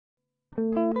We're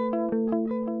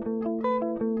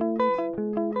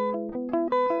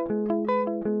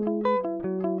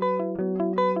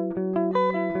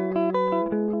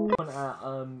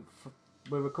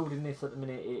recording this at the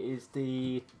minute. It is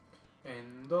the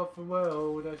end of the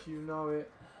world as you know it.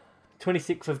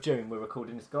 26th of June. We're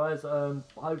recording this, guys.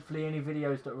 Hopefully, any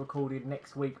videos that are recorded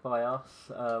next week by us,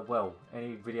 well,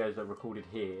 any videos that are recorded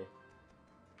here,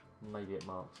 maybe it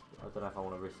marks. I don't know if I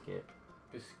want to risk it.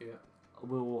 Biscuit.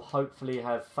 We'll hopefully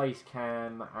have face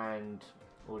cam and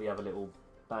all the other little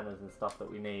banners and stuff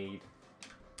that we need.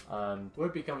 We're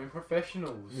becoming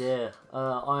professionals. Yeah,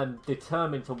 I'm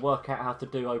determined to work out how to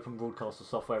do open broadcaster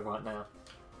software right now.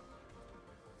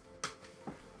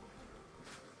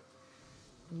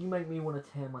 You make me want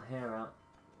to tear my hair out.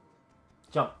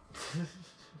 Jump.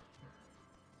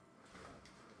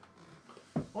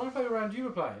 I want to play the round you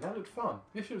were playing. That looked fun.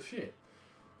 This was shit.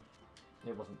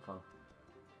 It wasn't fun.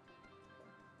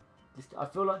 I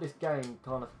feel like this game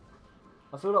kind of...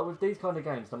 I feel like with these kind of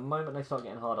games, the moment they start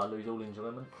getting hard, I lose all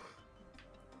enjoyment.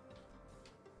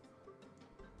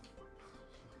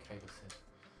 Okay,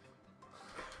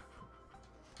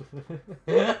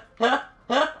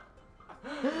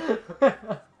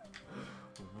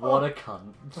 What a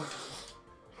cunt.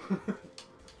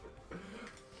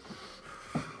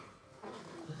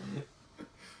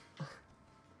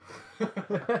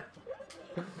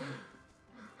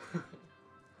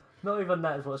 Not even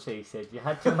that's what she said. You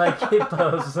had to make it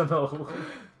personal.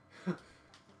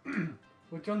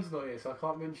 Well, John's not here, so I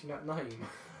can't mention that name.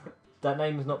 That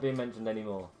name's not being mentioned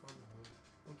anymore.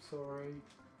 I'm sorry.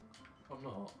 I'm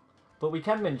not. But we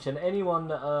can mention anyone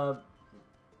that,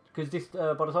 because this,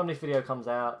 by the time this video comes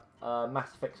out,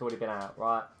 Mass Effect's already been out,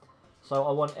 right? So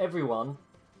I want everyone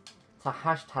to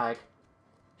hashtag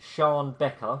Sean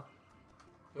Becker.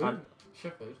 Who? And,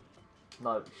 Shepherd?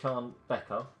 no, Sean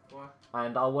Becker. Why?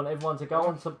 And I want everyone to go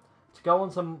on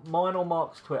to mine or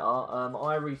Mark's Twitter.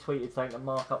 I retweeted saying that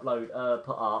Mark Mark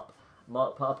put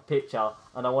up a picture,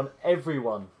 and I want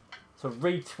everyone to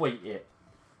retweet it.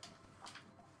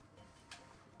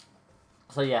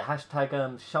 So yeah,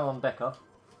 hashtag Sean Becker.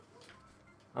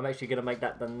 I'm actually gonna make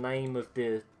that the name of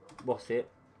the what's it?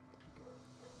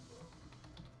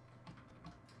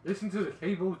 Listen to the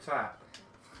keyboard tap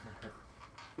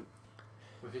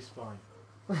with his spine.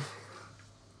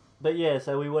 But yeah,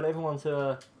 so we want everyone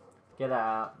to get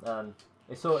that out.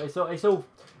 It's all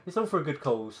for a good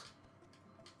cause.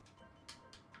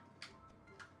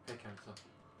 Hair cancer.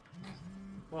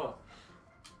 What?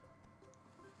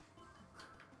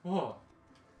 What?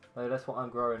 So that's what I'm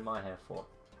growing my hair for.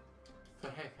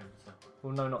 For hair cancer.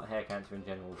 Well, no, not hair cancer in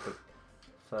general, but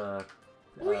for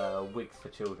wigs for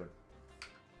children.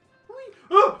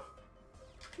 Oh!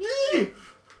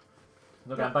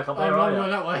 Not going back up there, are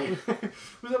you? that way.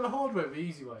 Was that the hard way or the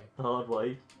easy way? The hard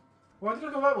way. Why did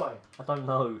I go that way? I don't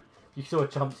know. You saw a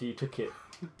jump, so you took it.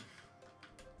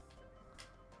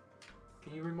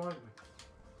 Can you remind me?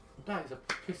 That is a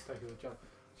piss take of a jump.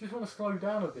 Just want to slow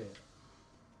down a bit.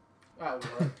 That'll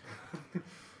work.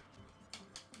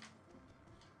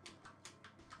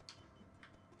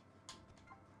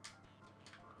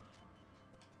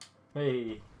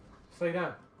 Hey. Stay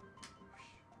down.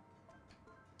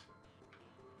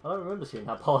 I don't remember seeing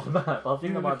that part of the map. I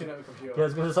think I might. Looking at the computer. Yeah, I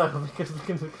was going to say, I'm looking at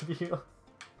the computer.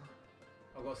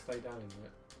 I've got to stay down in a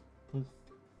minute.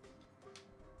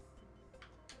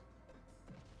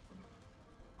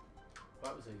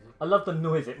 That was easy. I love the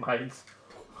noise it makes.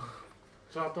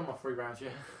 So I've done my 3 rounds, yeah.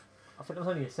 I think it was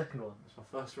only a second one. It's my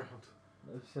first round.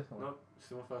 That was the second one. No,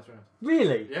 still my first round.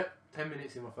 Really? Yep, 10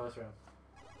 minutes in my first round.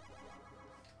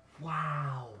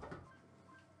 Wow.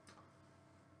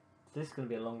 This is going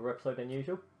to be a longer episode than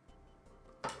usual.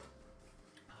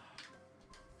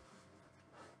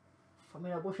 I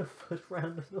mean, I watched your first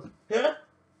round as well.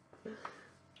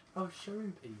 I was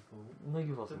showing people No,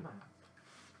 you the wasn't. map.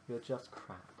 You're just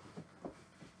crap.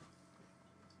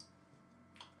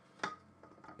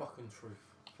 Buck and truth.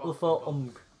 Well, Fast for and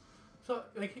Bulbs. So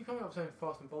they keep coming up saying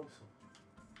Fast and Bulbs.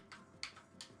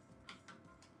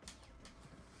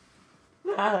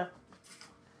 I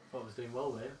was doing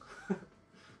well there.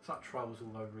 It's like trolls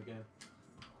all over again.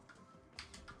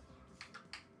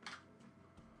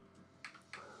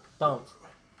 Dance.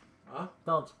 Huh?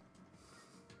 Dance.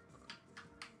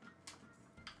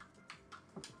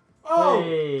 Oh!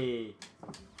 Hey!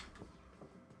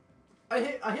 I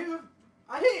hit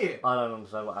it! I don't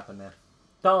understand what happened there.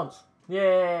 Dance!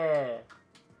 Yeah!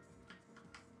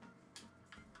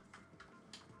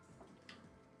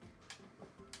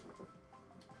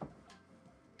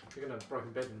 You're gonna have a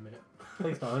broken bed in a minute.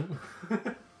 Please don't.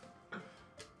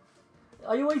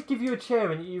 I always give you a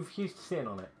chair and you refuse to sit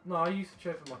on it. No, I use the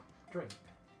chair for my drink.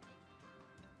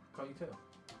 Can't you tell?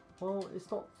 Well, it's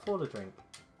not for the drink.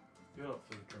 You're not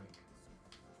for the drink.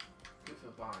 You're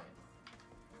for buying.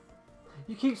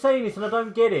 You keep saying this and I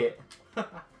don't get it. You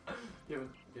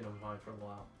haven't been on Vine for a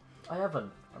while. I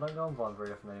haven't. I don't go on Vine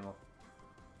very often anymore.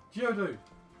 Geodude!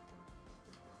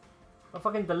 I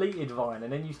fucking deleted Vine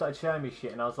and then you started showing me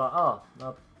shit and I was like, oh,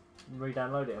 I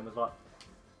re-downloaded it and was like,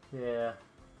 yeah.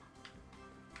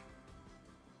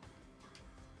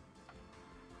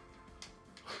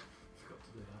 Forgot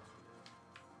to do that.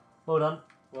 Well done.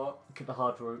 What? Look at the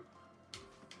hard route.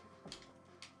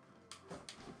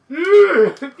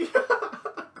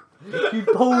 You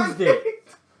paused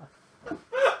it.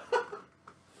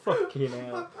 Fucking I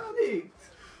hell. panicked!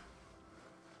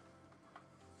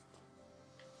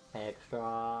 Extra.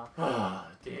 Ah,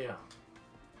 dear.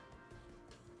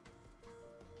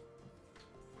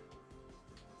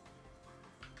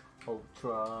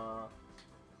 Ultra.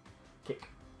 Kick.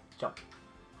 Jump.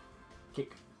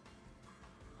 Kick.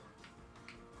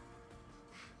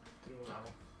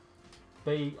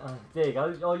 B. There you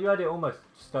go. Oh, you had it almost.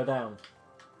 Just go down.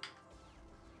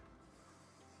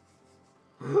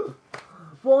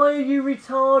 Why are you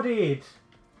retarded?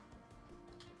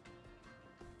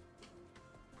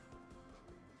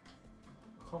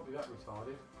 I can't be that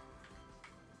retarded.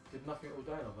 Did nothing all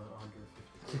day and I've earned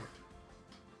 150.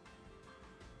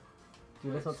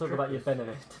 Dude, let's not talk about your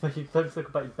benefit. Don't talk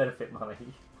about your benefit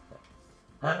money.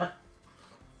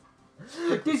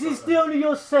 This is still only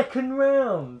your second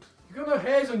round. You've got no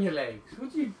hairs on your legs.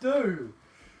 What do you do?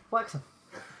 Wax them.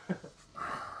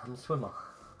 I'm a swimmer.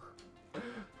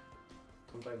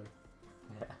 Tom Bailey.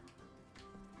 Yeah.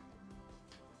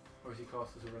 Or is he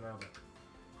cast as a Ronaldo?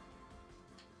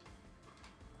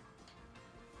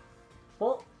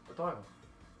 What? A diver.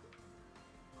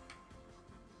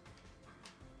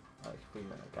 That's 3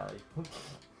 minute go. Oh,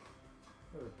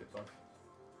 a bit both.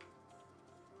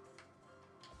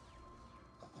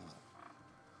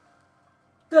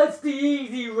 That's the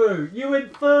easy route. You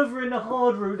went further in the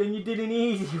hard route than you did in the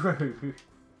easy route.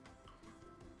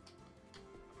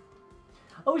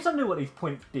 I wish I knew what these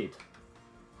points did.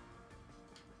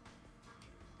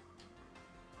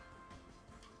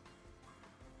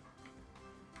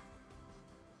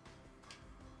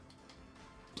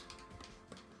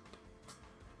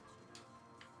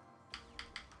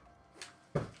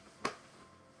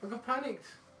 I got panicked.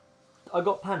 I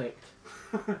got panicked.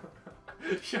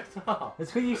 Shut up.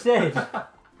 That's what you said. I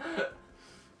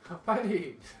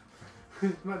panicked.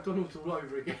 McDonald's all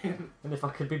over again. And if I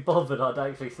could be bothered, I'd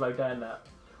actually slow down that.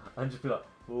 And just be like,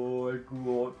 oh, I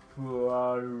got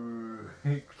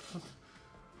panicked.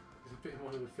 It's a bit in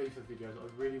one of the FIFA videos. I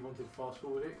really wanted to fast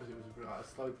forward it because it was like a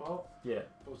slow part. Yeah.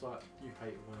 I was like, you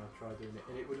hate it when I try doing it,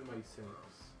 and it would have made sense.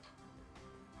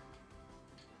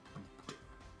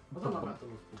 I don't like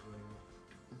McDonald's people anymore.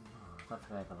 I don't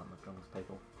think I ever like McDonald's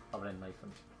people, other than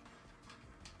Nathan.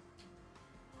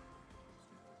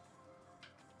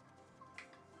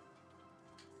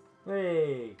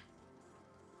 Hey!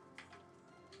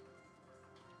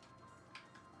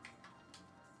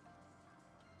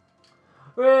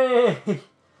 Hey!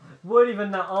 Weren't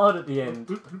even that hard at the end.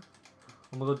 Oh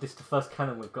my god, this is the first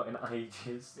cannon we've got in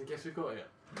ages. And guess who got it?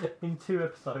 In 2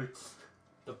 episodes.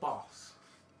 The boss.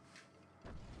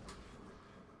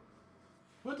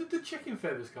 Where did the chicken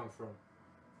feathers come from?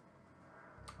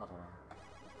 I don't know.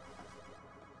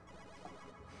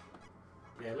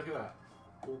 Yeah, look at that.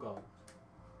 All gold.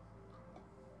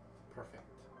 Perfect.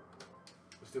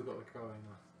 I've still got to go in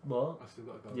there. What? I've still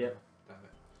got to go. Yeah.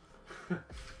 Damn it.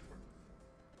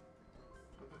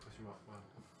 Question mark, wow.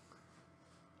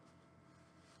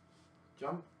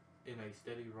 Jump in a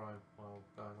steady rhyme while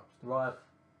going upstairs. Rive.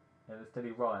 Yeah, the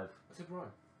steady rive. I said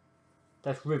rhyme.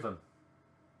 That's rhythm.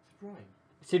 I said rhyme.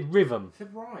 It said rhythm. I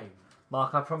said rhyme.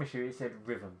 Mark, I promise you it said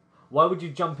rhythm. Why would you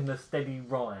jump in a steady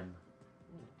rhyme?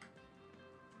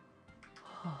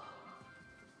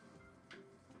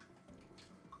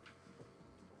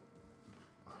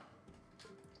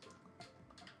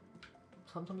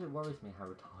 Sometimes it worries me how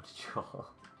retarded you are.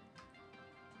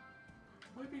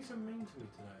 Why are you being so mean to me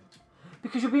today?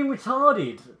 Because you're being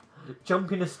retarded.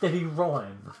 Jump in a steady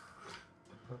rhyme.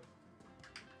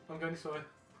 I'm going this way.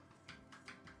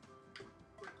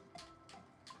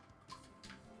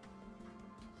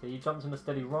 So you jumped in a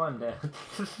steady rhyme there.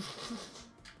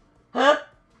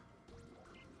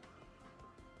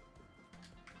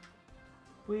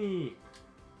 Wee.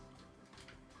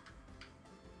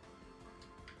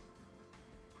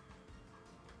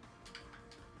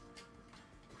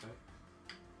 Okay.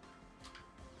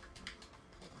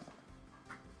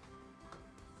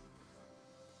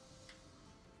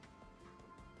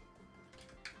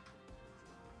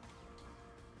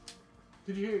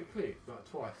 Did you hear it click like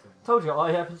twice then? Told you,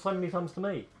 it happens so many times to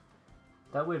me.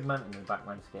 That weird mountain in the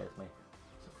background scares me.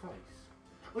 It's a face.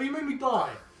 Oh, you made me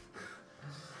die!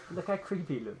 Look how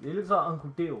creepy he looks. He looks like Uncle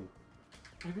Dill.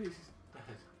 Maybe it's his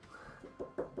dad.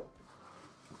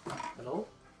 Hello?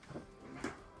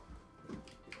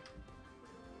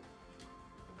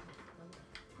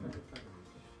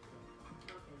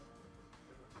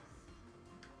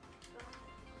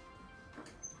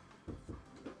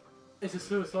 It's a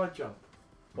suicide jump.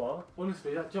 What?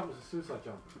 Honestly, that jump was a suicide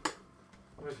jump.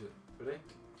 Where is it? Ready?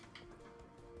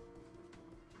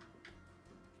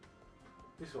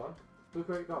 This one. Look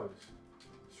where it goes.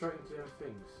 Straight into them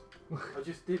things. I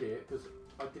just did it because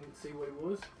I didn't see what it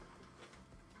was.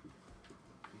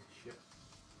 Piece of shit.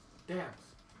 Damn.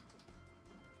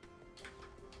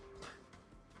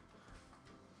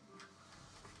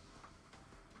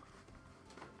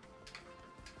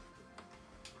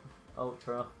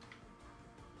 Ultra.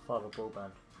 Fiber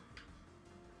broadband.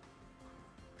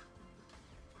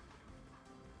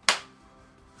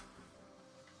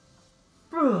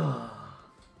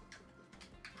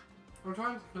 I'm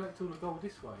trying to collect all the gold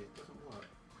this way, it doesn't work.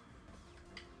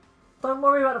 Don't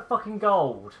worry about the fucking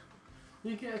gold.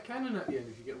 You get a cannon at the end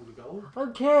if you get all the gold. I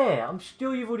don't care. I'm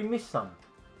sure you've already missed some.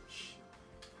 Shh.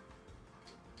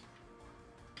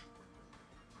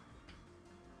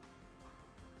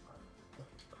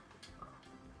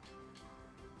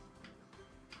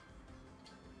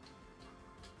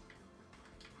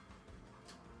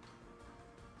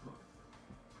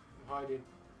 I'm hiding.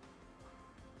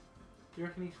 Do you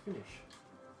reckon he's finished?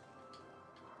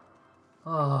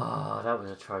 Oh, that was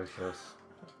atrocious.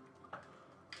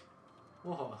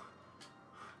 What?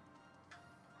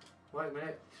 Wait a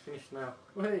minute, he's finished now.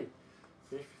 Wait,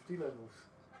 finished 50 levels.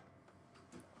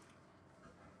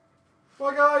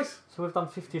 Bye guys! So we've done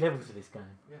 50 levels of this game.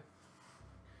 Yeah.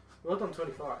 Well done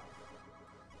 25.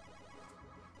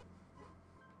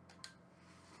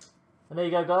 And there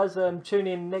you go, guys. Tune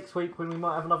in next week when we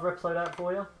might have another episode out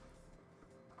for you.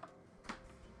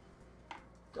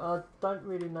 I don't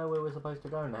really know where we're supposed to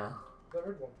go now. That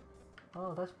red one.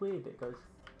 Oh, that's weird. It goes.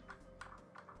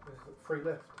 There's 3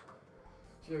 left.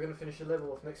 So you're going to finish your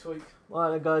level off next week. Right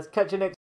then, guys. Catch you next